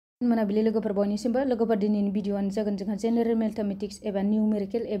मोनाबिलि लोगोफोर बयनिसिमबो लोगोफोर दिनैनि भिडिअआनो जागोन जोंहा जेनेरेल मेथमेटिक्स एबा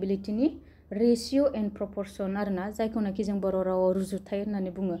निउमेरिकेल एबिलिटिनि रेशियो एन्ड प्रपर्शन आरोना जायखौनाखि जों बर' रावाव रुजुथाय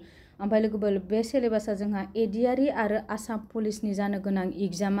होननानै बुङो। ओमफ्राय लोगोफोर बे सिलेबासा जोंहा एडिआरइ आरो आसाम पुलिसनि जानो गोनां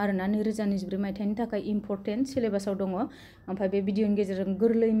एग्जाम आरोना 2024 मायथाइनि थाखाय इम्परटेन्ट सिलेबासाव दङ। ओमफ्राय बे भिडिअनि गेजेरजों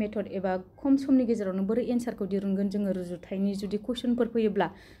गोरलै मेथड एबा खम समनि गेजेरावनो बोरै एन्सारखौ दिरुनगोन जोङो रुजुथायनि जुदि कुइसनफोर फैयोब्ला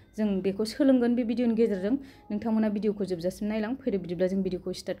जों बेखौ सोलोंगोन बे भिडिअनि गेजेरजों। नोंथांमोना भिडिअखौ जोबजासिम नायलां। फैदो बिदिब्ला जों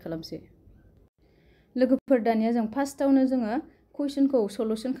भिडिअखौ स्टार्ट खालामसै। लोगोफोर दानिया जों फार्स्टआवनो जोङो कुइसनखौ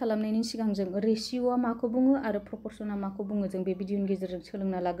सलुशन खालामनायनि सिगां जों रेशियोआ माखौ बुङो आरो प्रपर्शना माखौ बुङो जों बे भिडिअनि गेजेरजों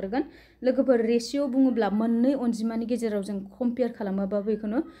सोलोंना लाग्रोगोन। लोगोफोर रेशियो बुङोब्ला मोननै अनजिमानि गेजेराव जों कम्पेयार खालामोबा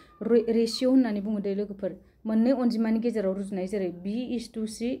बेखौनो रेशियो होननानै बुङो दे लोगोफोर। मोननै अनजिमानि गेजेराव रुजुनाय जेरै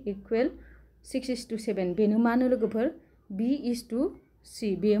b:c इकुवेल 6:7 बेनो मानो लोगोफोर b:c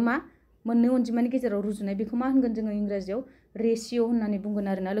बेयो मा मोननै अनजिमानि गेजेराव रुजुनाय बेखौ मा होनगोन जोङो इंराजियाव रेशियो होननानै बुंगोन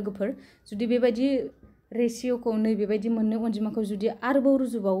आरोना लोगोफोर। जुदि बेबायदि रेशियोखौ नैबेबायदि मोननै अनजिमाखौ जुदि आरोबाव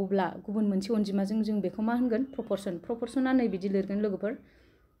रुजुबावोब्ला गुबुन मोनसे अनजिमाजों जों बेखौ मा होनगोन प्रपर्शन। प्रपर्शना नैबिदि लिरगोन लोगोफोर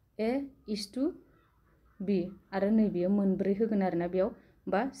a:b आरो नैबेयो मोनब्रै होगोन आरोना बेयाव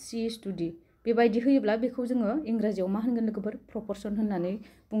बा c:d बेबायदि होयोब्ला बेखौ जोङो इंराजियाव मा होनगोन लोगोफोर प्रपर्शन होननानै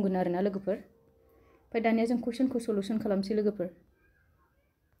बुंगोन आरोना लोगोफोर। ओमफ्राय दानिया जों कुइसनखौ सलुशन खालामसै लोगोफोर।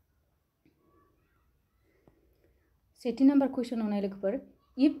 सेथि नाम्बार कुइसनाव नाय लोगोफोर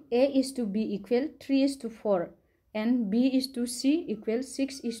if a:b equal 3:4 and b:c equal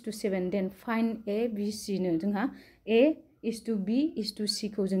 6:7 then find a b c नो जोंहा a:b:c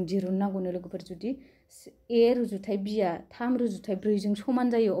खौ जों दिरुननांगौनो लोगोफोर। जुदि a रुजुथाय b आ 3 रुजुथाय 4 जों समान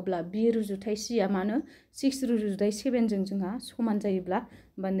जायो अब्ला b रुजुथाय c आ मानो 6 रुजुथाय 7 जों जोंहा समान जायोब्ला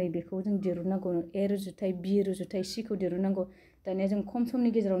होमबा नैबेखौ जों दिरुननांगौ a रुजुथाय b रुजुथाय c खौ दिरुननांगौ। दानिया जों खम समनि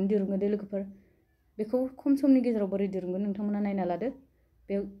गेजेरावनो दिरुनगोन दे लोगोफोर। बेखौ खम समनि गेजेराव बोरै दिरुनगोन नोंथांमोना नायना लादो।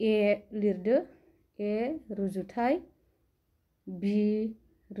 बेयाव a लिरदो a रुजुथाय b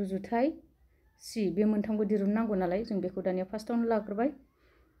रुजुथाय c बे मोनथामखौ दिरुननांगौ नालाय जों बेखौ दानिया फार्स्टआवनो लाग्रोबाय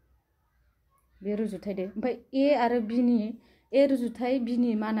बे रुजुथाय दे। ओमफ्राय a आरो b नि a रुजुथाय b नि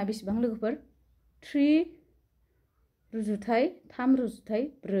माना बेसेबां लोगोफोर 3 रुजुथाय 3 रुजुथाय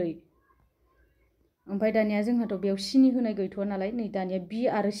 4। ओमफ्राय दानिया जोंहाथ' बेयाव c नि होनाय गैथ'आ नालाय नै दानिया b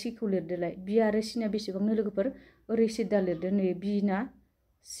आरो c खौ लिरदोलाय b आरो c ना बेसेबांनो लोगोफोर ओरै सिदा लिरदो नै b ना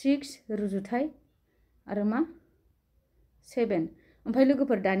 6 रुजुथाय आरो मा 7। ओमफ्राय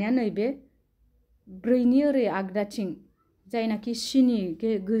लोगोफोर दानिया नैबे 4 नि ओरै आगदाथिं जायनाखि c नि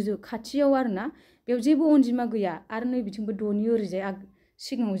गोजौ खाथियाव आरोना बेयाव जेबो अनजिमा गैया आरो नै बिथिंबो 6 नि ओरैजाय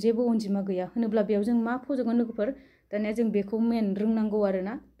सिगाङाव जेबो अनजिमा गैया होनोब्ला बेयाव जों मा फज'गोन लोगोफोर। दानिया जों बेखौ मेन रोंनांगौ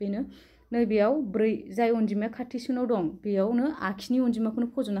आरोना बेनो नैबेयाव 4 जाय अनजिमाया खाथिसिनाव दं बेयावनो आखिनि अनजिमाखौनो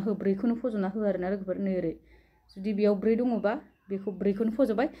फज'ना हो 4 खौनो फज'ना हो आरोना लोगोफोर नै ओरै जुदि बेयाव 4 दङबा बेखौ 4 खौनो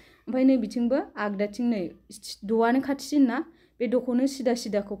फज'बाय। ओमफ्राय नै बिथिंबो आगदाथिं नै 6आनो खाथिसिन ना बे 6 खौनो सिदा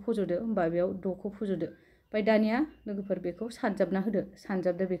सिदाखौ फज'दो होमबा बेयाव 6 खौ फज'दो। ओमफ्राय दानिया लोगोफोर बेखौ सानजाबना होदो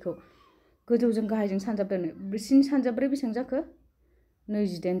सानजाबदो बेखौ गोजौजों गाहायजों सानजाबदो। 4 सानजाब 4 बेसेबां जाखो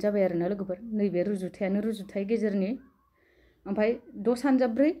 28 जाबाय आरोना लोगोफोर। नैबे रुजुथायानो रुजुथाय गेजेरनि ओमफ्राय 6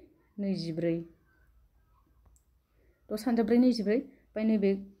 सानजाब 4 24 6 सानजाब 4 24 ओमफ्राय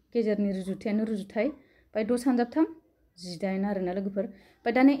नैबे गेजेरनि रुजुथायानो रुजुथाय ओमफ्राय 6 सानजाब 3 18 आरोना लोगोफोर।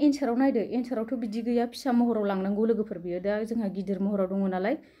 ओमफ्राय दानिया एन्साराव नायदो एन्सारावथ' बिदि गैया फिसा महराव लांनांगौ लोगोफोर। बियो दा जोंहा गिदिर महराव दङ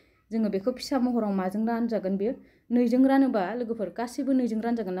नालाय जोङो बेखौ फिसा महराव माजों रानजागोन बेयो 2 जों रानोबा लोगोफोर गासैबो 2 जों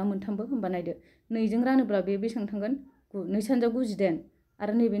रानजागोन ना मोनथामबो होमबा नायदो 2 जों रानोब्ला बे बेसेबां थांगोन 2 सानजाब 98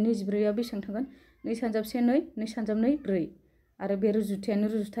 आरो नैबे 24 आ बेसेबां थांगोन 2 सानजाब 1 2 2 सानजाब 2 4 आरो बे रुजुथायानो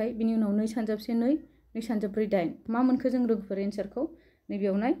रुजुथाय बिनि उनाव 2 सानजाब 1 2 2 सानजाब 4 8 मा मोनखो जों लोगोफोर एन्सारखौ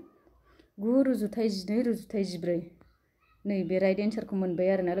नैबेयाव नाय 9 रुजुथाय 12 रुजुथाय 14 नै बे राइट एन्सारखौ मोनबाय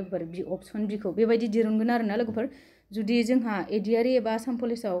आरोना लोगोफोर बि अपसन बिखौ बेबायदि दिरुनगोन आरोना लोगोफोर। जुदि जोंहा एडिआरइ एबा आसाम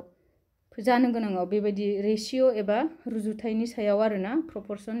पुलिसाव जानो गोनाङाव बेबायदि रेशियो एबा रुजुथायनि सायाव आरोना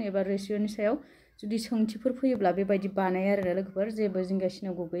प्रपर्शन एबा रेशियोनि सायाव जुदि सोंथिफोर फैयोब्ला बेबायदि बानाय आरोना लोगोफोर जेबो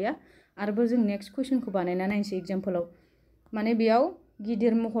जिंगासिनांगौ गैया। आरोबाव जों नेक्स्ट कुइसनखौ बानायना नायनोसै एग्जाम्पलाव माने बेयाव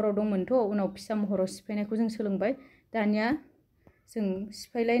गिदिर महराव दंमोनथ' उनाव फिसा महराव सिफायनायखौ जों सोलोंबाय। दानिया जों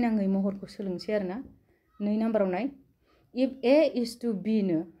सिफायलायनाङै महरखौ सोलोंसै आरोना 2 नाम्बाराव नाय if a:b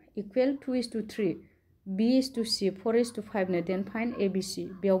नो इकुवेल 2:3 b:c 4:5 नो देन फाइन्ड abc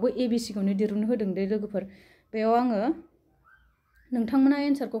बेयावबो abc खौनो दिरुननो होदों दे लोगोफोर। बेयाव आङो नोंथांमोना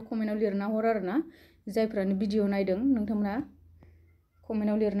एन्सारखौ कमेन्टआव लिरना हर आरोना जायफ्रानो भिडिअ नायदों नोंथांमोना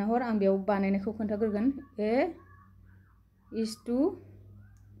कमेन्टआव लिरना हर। आं बेयाव बानायनायखौ खोन्थाग्रोगोन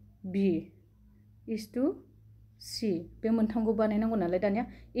a:b c बे मोनथामखौ बानायनांगौ नालाय दानिया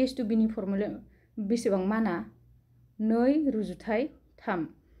a:b नि फर्मुला बेसेबां माना 2 रुजुथाय 3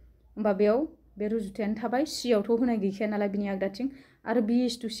 होमबा बेयाव बे रुजुथायानो थाबाय सियावथ' होनाय गैखाया नालाय बिनि आगदाथिं आरो बि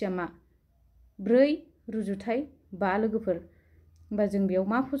इस टु सिया मा 4 रुजुथाय 5 लोगोफोर होमबा जों बेयाव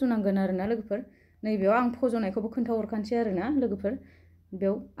मा फज'नांगोन आरोना लोगोफोर नैबेयाव आं फज'नायखौबो खोन्थाहरखानोसै आरोना लोगोफोर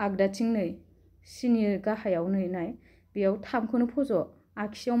बेयाव आगदाथिं नै सिनि गाहायाव नै नाय बेयाव 3खौनो फज'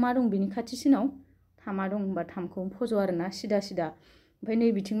 आगसियाव मा दं बिनि खाथिसिनाव 3 दं होमबा 3खौ फज' आरोना सिदा सिदा ओमफ्राय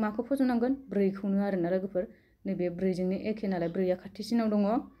नै बिथिं माखौ फज'नांगोन 4खौनो आरोना लोगोफोर नैबे 4जोंनो एखे नालाय 4आ खाथिसिनाव दङ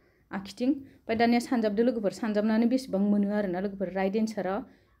आखिथिं ओमफ्राय दानिया सानजाबदो लोगोफोर सानजाबनानै बेसेबां मोनो आरोना लोगोफोर राइट एन्सारा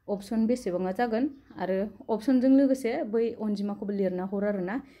अपसन बेसेबाङा जागोन आरो अपसनजों लोगोसे बै अनजिमाखौबो लिरना हर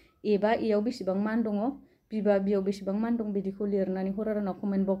आरोना ए बा एयाव बेसेबां मान दङ बि बा बियाव बेसेबां मान दं बिदिखौ लिरनानै हर आरोना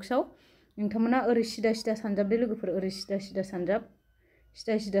कमेन्ट बक्सआव नोंथांमोना ओरै सिदा सिदा सानजाबदो लोगोफोर ओरै सिदा सिदा सानजाब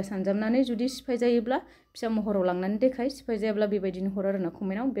सिदा सिदा सानजाबनानै जुदि सिफाय जायोब्ला फिसा महराव लांनानै देखाय सिफाय जायाब्ला बेबायदिनो हर आरोना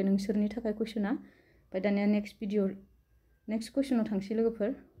कमेन्टआव बे नोंसोरनि थाखाय कुइसना ओमफ्राय दानिया नेक्स्ट कुइसनाव थांसै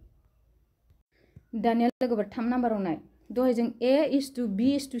लोगोफोर दानिया लोगोफोर 3 नाम्बाराव नाय दहाय जों ए इस टु बि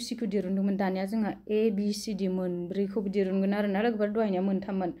इस टु सि खौ दिरुनदोंमोन दानिया जोंहा ए बि सि डि मोनब्रैखौबो दिरुनगोन आरोना लोगोफोर दहायनिया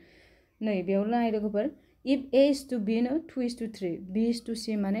मोनथाममोन नै बेयाव नाय लोगोफोर इफ ए इस टु बि नो 2 इस टु 3 बि इस टु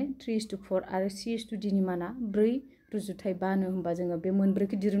सि माने 3 इस टु 4 आरो सि इस टु डि नि माना 4 रुजुथाय 5 नो होमबा जोङो बे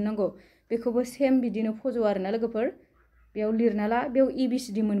मोनब्रैखौ दिरुननांगौ बेखौबो सेम बिदिनो फज' आरोना लोगोफोर बेयाव लिरना ला बेयाव ए बि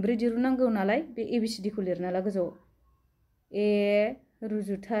सि डि मोनब्रै दिरुननांगौ नालाय बे ए बि सि डि खौ लिरना ला गोजौआव ए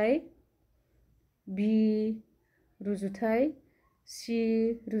रुजुथाय बि रुजुथाय सि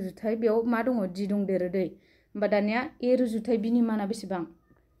रुजुथाय बेयाव मा दङ डि दंदेरो दै होमबा दानिया ए रुजुथाय बिनि माना बेसेबां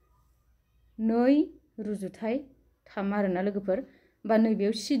 2 रुजुथाय 3 आरोना लोगोफोर होमबा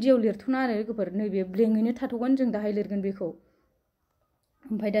नैबेयाव सिडियाव लिरथ'ना आरो लोगोफोर नैबे ब्लेङैनो थाथ'गोन जों दाहाय लिरगोन बेखौ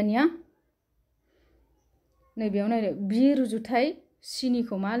ओमफ्राय दानिया नैबेयाव नायदो बि रुजुथाय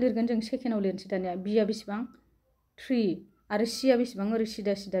सिनिखौ मा लिरगोन जों सेकेन्डआव लिरनोसै दानिया बिया बेसेबां 3 आरो सिया बेसेबां ओरै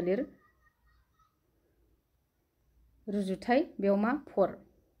सिदा सिदा लिर रुजुथाय बेयाव मा 4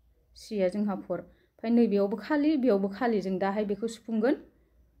 सिया जोंहा 4 ओमफ्राय नैबेयावबो खालि जों दाहाय बेखौ सुफुंगोन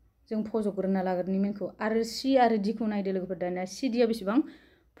जों फज'ग्रोना लाग्रोनि मेनखौ आरो सि आरो डि खौ नायदो लोगोफोर दानिया सि डिया बेसेबां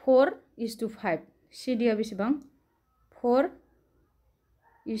 4 इस टु 5 सि डिया बेसेबां 4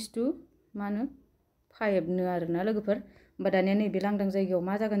 इस टु मा होनो 5 नो आरोना लोगोफोर होमबा दानिया नैबे लांदां जायगायाव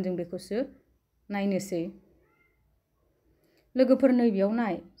मा जागोन जों बेखौसो नायनोसै लोगोफोर नैबेयाव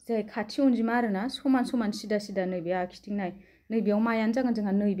नाय जाय खाथि अनजिमा आरोना समान समान सिदा सिदा नैबे आखिथिं नाय नैबेयाव मायानो जागोन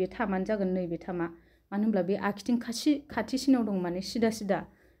जोंहा नैबे 3आनो जागोन नैबे 3आ मानो होनब्ला बे आखिथिं खाथिसिनाव दं माने सिदा सिदा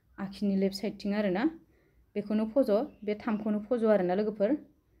आखिनि लेफ्ट साइडथिं आरोना बेखौनो फज' बे 3खौनो फज' आरोना लोगोफोर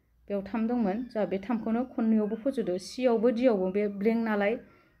बेयाव 3 दंमोन जोंहा बे 3खौनो खननैयावबो फज'दो सियावबो डियावबो बे ब्लेंक नालाय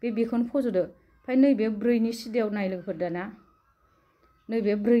बेखौनो फज'दो ओमफ्राय नैबे 4नि सिदायाव नाय लोगोफोर दाना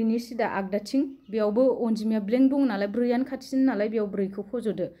नैबे 4नि सिदा आगदाथिं बेयावबो अनजिमाया ब्लेंक दङ नालाय 4आनो खाथिसिन नालाय बेयाव 4खौ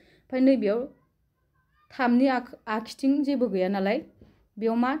फज'दो ओमफ्राय नैबेयाव 3नि आखिथिं जेबो गैया नालाय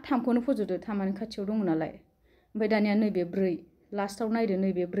बेयाव मा 3खौनो फज'दो 3आनो खाथियाव दङ नालाय ओमफ्राय दानिया नैबे 4 लास्टाव नायदो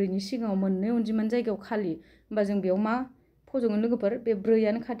नैबे 4नि सिगाङाव मोननै अनजिमानि जायगायाव खालि होमबा जों बेयाव मा फज'गोन लोगोफोर बे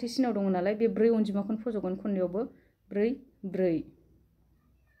 4आनो खाथिसिनाव दङ नालाय बे 4 अनजिमाखौनो फज'गोन खननैयावबो 4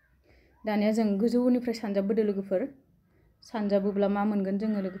 दानिया जों गोजौनिफ्राय सानजाबबोदो लोगोफोर सानजाबोब्ला मा मोनगोन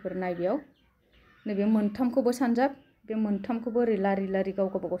जोङो लोगोफोर नायबेयाव नैबे मोनथामखौबो सानजाब बे मोनथामखौबो ओरै लारि लारि गाव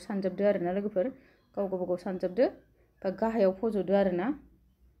गावबागाव सानजाबदो आरोना लोगोफोर गाव गावबागाव सानजाबदो बा गाहायाव फज'दो आरोना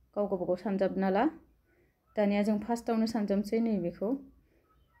गाव गावबागाव सानजाबना ला दानिया जों फार्स्टआवनो सानजाबनोसै नैबेखौ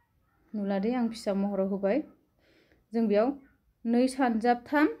नुला दे आं फिसा महराव होबाय जों बेयाव 2 सानजाब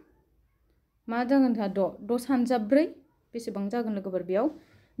 3 मा जागोन जोंहा 6 सानजाब 4 बेसेबां जागोन लोगोफोर बेयाव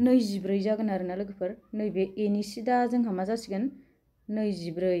 24 जागोन आरोना लोगोफोर नैबे एनि सिदा जोंहा मा जासिगोन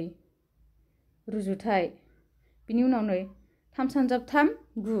 24 रुजुथाय बिनि उनाव नै 3 सानजाब 3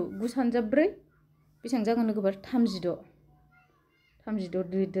 9 सानजाब 4 बेसेबां जागोन लोगोफोर 36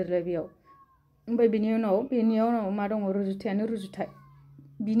 लिरदोलाय बेयाव ओमफ्राय बेनि उनाव मा दङ रुजुथायानो रुजुथाय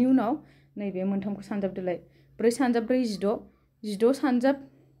बिनि उनाव नैबे मोनथामखौ सानजाबदोलाय 4 सानजाब 4 16 सानजाब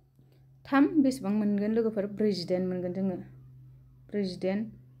 3 बेसेबां मोनगोन लोगोफोर 48 मोनगोन जोङो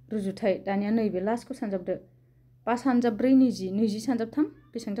 48 रुजुथाय दानिया नैबे लास्टखौ सानजाबदो 5 सानजाब 4 20 सानजाब 3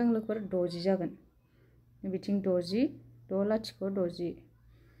 बेसेबां जागोन लोगोफोर 60 जागोन बिथिं 60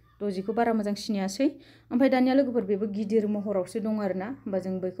 60खौ बारा मोजां सिनायासै ओमफ्राय दानिया लोगोफोर बेबो गिदिर महरावसो दं आरोना होमबा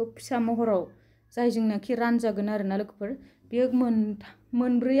जों बेखौ फिसा महराव जायजोंनाखि रानजागोन आरोना लोगोफोर बेयो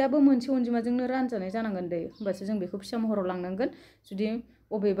मोनब्रैयाबो मोनसे अनजिमाजोंनो रानजानाय जानांगोन दै होमबासो जों बेखौ फिसा महराव लांनांगोन जुदि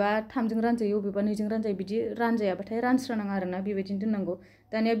अबेबा 3जों रानजायो अबेबा 2जों रानजायो बिदि रानजायाबाथाय रानस्रानाङा आरोना बेबायदिनो दोननांगौ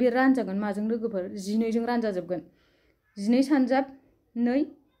दानिया बे रानजागोन माजों लोगोफोर 12जों रानजाजोबगोन 12 सानजाब 2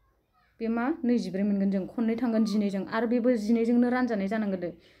 बे मा 24 मोनगोन जों खननै थांगोन 12जों आरो बेबो 12जोंनो रानजानाय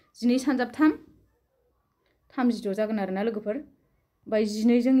जानांगोन 12 सानजाब 3 36 जागोन आरोना लोगोफोर ओमफ्राय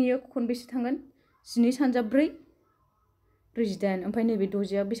 12 जों इयो खनबेसे थांगोन 12 सानजाब 4 48 ओमफ्राय नैबे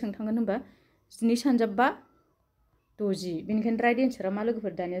 60 बेसेबां थांगोन होनबा 12 सानजाब 5 60 बेनिखायनो राइट एन्सारा मा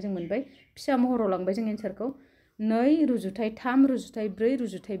लोगोफोर दानिया जों मोनबाय फिसा महराव लांबाय जों एन्सारखौ 2 रुजुथाय 3 रुजुथाय 4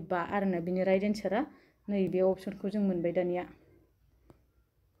 रुजुथाय 5 आरोना बिनि राइट एन्सारा नैबे अपसनखौ जों मोनबाय दानिया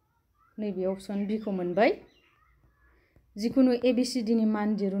नैबे अपसन बि खौ मोनबाय जिखुनु ABCD नि मान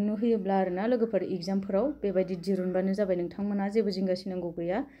दिरुननो होयोब्ला आरोना लोगोफोर एग्जामफोराव बेबायदि दिरुनबानो जाबाय नोंथांमोना जेबो जिंगासिनांगौ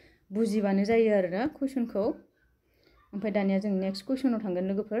गैया बुजिबानो जायो आरोना कुइसनखौ ओमफ्राय दानिया जों नेक्स्ट कुइसनाव थांगोन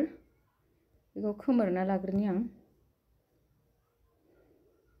लोगोफोर बेखौ खोमोरना लाग्रोनि आं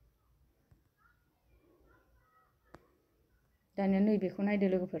दानिया नैबेखौ नायदो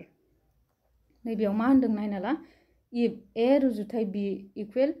लोगोफोर नैबेयाव मा होनदों नायना ला if A रुजुथाय B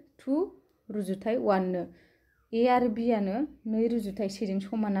इकुवेल 2 रुजुथाय 1 नो A आरो B आनो 2 रुजुथाय 1 जों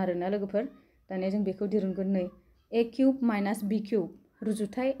समान आरोना लोगोफोर दानिया जों बेखौ दिरुनगोन नै A cube minus B cube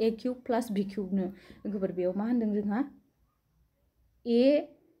रुजुथाय A cube plus B cube नो लोगोफोर बेयाव मा होनदों जोंहा A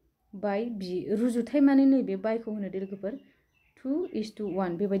बाय B रुजुथाय माने नैबे बायखौ होनो दे लोगोफोर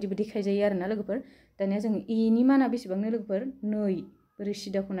 2:1 बेबायदिबो देखाय जायो आरोना लोगोफोर दानिया जों A नि माना बेसेबांनो लोगोफोर 2 बोरै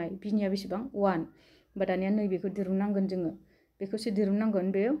सिदाखौ नाय B निया बेसेबां 1 होमबा दानिया नैबेखौ दिरुननांगोन जोङो बेखौसो दिरुननांगोन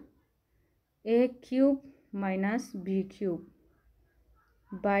बे A cube minus B cube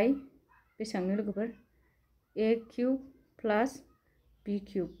by बेसेबांनो लोगोफोर A cube plus B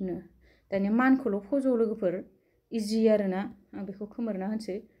cube नो दानिया मानखौल' फज' लोगोफोर इजि आरोना आं बेखौ खोमोरना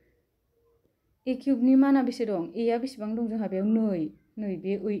होनसै A क्यूबनि माना बेसे दं A आ बेसेबां दं जोंहा बेयाव 2 नै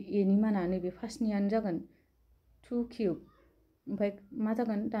बे A नि माना नैबे फार्स्टनियानो जागोन 2 क्यूब ओमफ्राय मा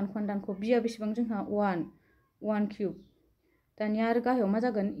जागोन दानख'आनो दानख' B आ बेसेबां जोंहा 1 क्यूब दानिया आरो गाहायाव मा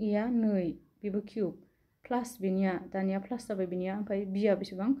जागोन A आ 2 बेबो क्यूब प्लास बेनिया दानिया प्लास जाबाय बेनिया ओमफ्राय B आ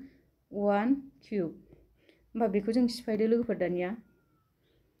बेसेबां 1 क्यूब होमबा बेखौ जों सिफायदो लोगोफोर दानिया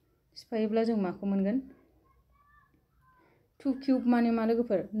सिफायोब्ला जों माखौ मोनगोन 2 क्यूब माने मा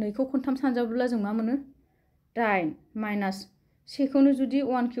लोगोफोर 2 खौ खनथाम सानजाबोब्ला जों मा मोनो 8 माइनास 1 खौनो जुदि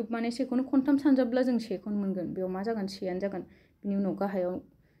 1 क्यूब माने 1 खौनो खनथाम सानजाबोब्ला जों 1 खौनो मोनगोन बेयाव मा जागोन 1 आनो जागोन बिनि उनाव गाहायाव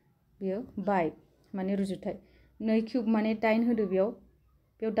बेयो बाय माने रुजुथाय 2 क्यूब माने 8 होदो बेयाव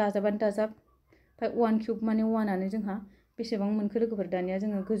दाजाबानो दाजाब ओमफ्राय 1 क्यूब माने 1 आनो जोंहा बेसेबां मोनखो लोगोफोर दानिया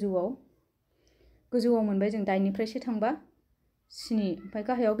जोङो गोजौआव मोनबाय जों 8 निफ्राय 1 थांबा 7 ओमफ्राय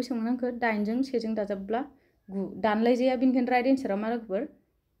गाहायाव बेसेबां नांखो 8 जों 1 जों दाजाबब्ला 9 दानलायजाया बेनिखायनो राइट एन्सारा मा लोगोफोर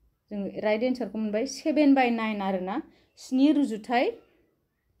जों राइट एन्सारखौ मोनबाय 7/9 आरोना 7 रुजुथाय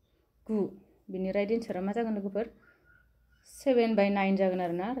 9 बिनि राइट एन्सारा मा जागोन लोगोफोर 7/9 जागोन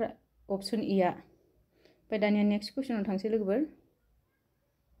आरोना अपसन E आ ओमफ्राय दानिया नेक्स्ट कुइसनाव थांसै लोगोफोर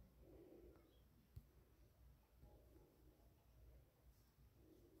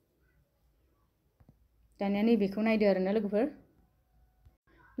दानिया नैबेखौ नायदो आरोना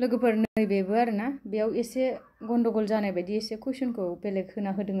लोगोफोर नैबेबो आरोना बेयाव एसे गन्डगल जानाय बायदि एसे कुइसनखौ बेलेग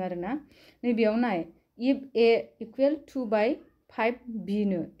होना होदों आरोना नैबेयाव नाय if A इकुवेल 2/5 B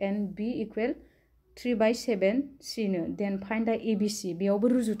नो and B इकुवेल 3/7 C नो then find the ABC बेयावबो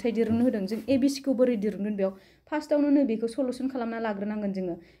रुजुथाय दिरुननो होदों जों ABC खौ बोरै दिरुनगोन बेयाव फार्स्टआवनो नैबेखौ सलुसन खालामना लाग्रोनांगोन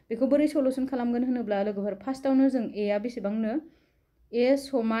जोङो बेखौ बोरै सलुसन खालामगोन होनोब्ला लोगोफोर फार्स्टआवनो जों A आ बेसेबांनो A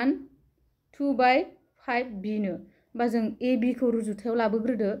समान 2/5 B नो होमबा जों AB खौ रुजुथायाव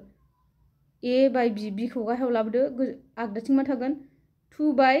लाबोग्रोदो A बाय B खौ गाहायाव लाबोदो आगदाथिं मा थागोन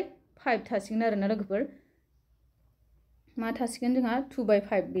 2/5 थासिगोन आरोना लोगोफोर मा थासिगोन जोंहा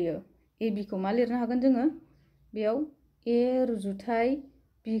 2/5 बेयो AB खौ मा लिरनो हागोन जोङो बेयाव A रुजुथाय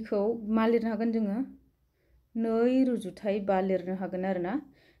B खौ मा लिरनो हागोन जोङो 2 रुजुथाय 5 लिरनो हागोन आरोना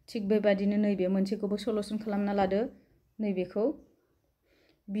थिग बेबादिनो नैबे मोनसेखौबो सलुसन खालामना लादो नैबेखौ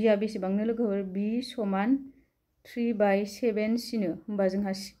B आ बेसेबांनो लोगोफोर B समान 3/7 C नो होमबा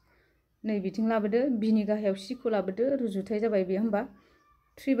जोंहा नै बिथिं लाबोदो B नि गाहायाव C खौ लाबोदो रुजुथाय जाबाय बेयो होमबा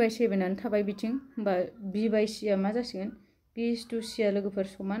 3/7 आनो थाबाय बिथिं होमबा B बाय C आ मा जासिगोन B/C आ लोगोफोर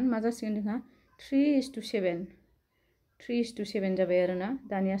समान मा जासिगोन जोंहा 3:7 जाबाय आरोना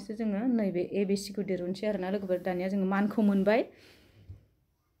दानियासो जोङो नैबे ABC खौ दिरुनसै आरोना लोगोफोर दानिया जोङो मानखौ मोनबाय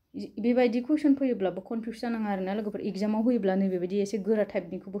बेबायदि कुइसन फैयोब्लाबो कनफिउस जानाङा आरोना लोगोफोर एग्जामाव होयोब्ला नैबेबायदि एसे गोरा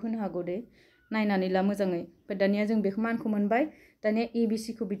टाइपनिखौबो होनो हागौ दे नायनानै ला मोजाङै ओमफ्राय दानिया जों बेखौ मानखौ मोनबाय दानिया ABC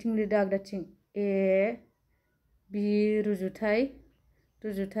खौ बिथिं लिरदो आगदाथिं A B रुजुथाय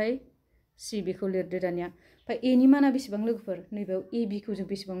C बेखौ लिरदो दानिया ओमफ्राय A नि माना बेसेबां लोगोफोर नैबेयाव AB खौ जों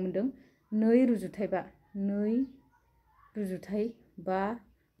बेसेबां मोनदों 2 रुजुथाय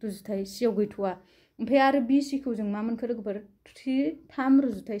 5 C आव गैथ'वा ओमफ्राय आरो BC खौ जों मा मोनखो लोगोफोर 3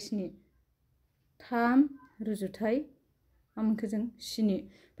 रुजुथाय 7 3 रुजुथाय मा मोनखो जों स्नि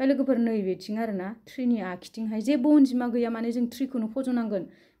ओमफ्राय लोगोफोर नैबेथिं आरोना 3नि आखिथिंहाय जेबो अनजिमा गैया माने जों 3खौनो फज'नांगोन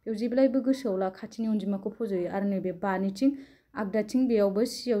बेयाव जेब्लायबो गोसोआव ला खाथिनि अनजिमाखौ फज'यो आरो नैबे 5निथिं आगदाथिं बेयावबो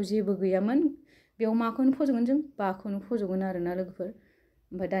सियाव जेबो गैयामोन बेयाव माखौनो फज'गोन जों 5खौनो फज'गोन आरोना लोगोफोर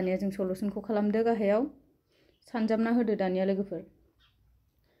ओमफ्राय दानिया जों सलुसनखौ खालामदो गाहायाव सानजाबना होदो दानिया लोगोफोर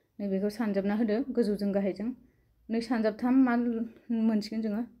नैबेखौ सानजाबना होदो गोजौजों गाहायजों 2 सानजाबथाम मा मोनसिगोन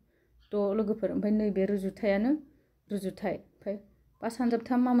जोङो 6 लोगोफोर ओमफ्राय नैबे रुजुथायानो रुजुथाय ओमफ्राय 5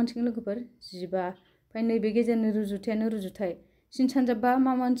 सानजाबथाम मा मोनसिगोन लोगोफोर 15 ओमफ्राय नैबे गेजेरनि रुजुथायानो रुजुथाय सिन सानजाबबा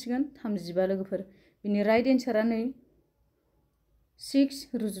मा मोनसिगोन 35 लोगोफोर बिनि राइट एन्सारा नै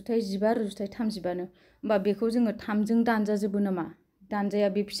 6 रुजुथाय 15 रुजुथाय 35नो होमबा बेखौ जोङो 3जों दानजाजोबो नामा दानजाया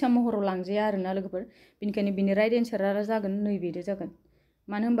बे फिसा महराव लांजाया आरोना लोगोफोर बेनिखायनो बिनि राइट एन्सारा जागोन नैबेनो जागोन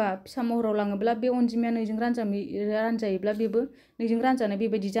मानो होनबा फिसा महराव लाङोब्ला बे अनजिमाया 2जों रानजायोब्ला बेबो 2जों रानजानाय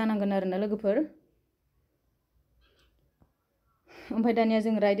बेबायदि जानांगोन आरोना लोगोफोर ओमफ्राय दानिया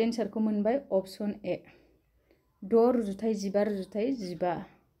जों राइट एन्सारखौ मोनबाय अपसन ए 6 रुजुथाय 15 रुजुथाय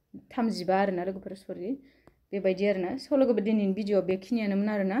 35 आरोना लोगोफोर सरि बेबायदि आरोना स' लोगोफोर दिनैनि भिडिअ'आ बेखिनियानोमोन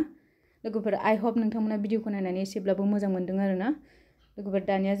आरोना लोगोफोर आइ हप नोंथांमोना भिडिअ'खौ नायनानै एसेब्लाबो मोजां मोनदों आरोना लोगोफोर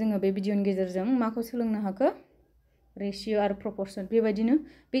दानिया जोङो बे भिडिअ'नि गेजेरजों माखौ सोलोंनो हाखो रेशियो आरो प्रपर्सन बेबायदिनो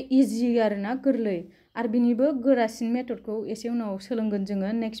बे इजि आरोना गोरलै आरो बिनिबो गोरासिन मेथडखौ एसे उनाव सोलोंगोन जोङो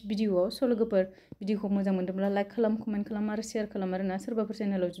नेक्स्ट भिडिअ'आव स' लोगोफोर भिडिअ'खौ मोजां मोनदोंब्ला लाइक खालाम कमेन्ट खालाम आरो शेयार खालाम आरोना सोरबाफोर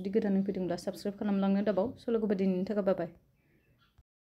चेनेलाव जुदि गोदानै फैदोंब्ला साबस्क्राइब खालामलांनो दाबाव स' लोगोफोर दिनैनि थाखाय बाय बाय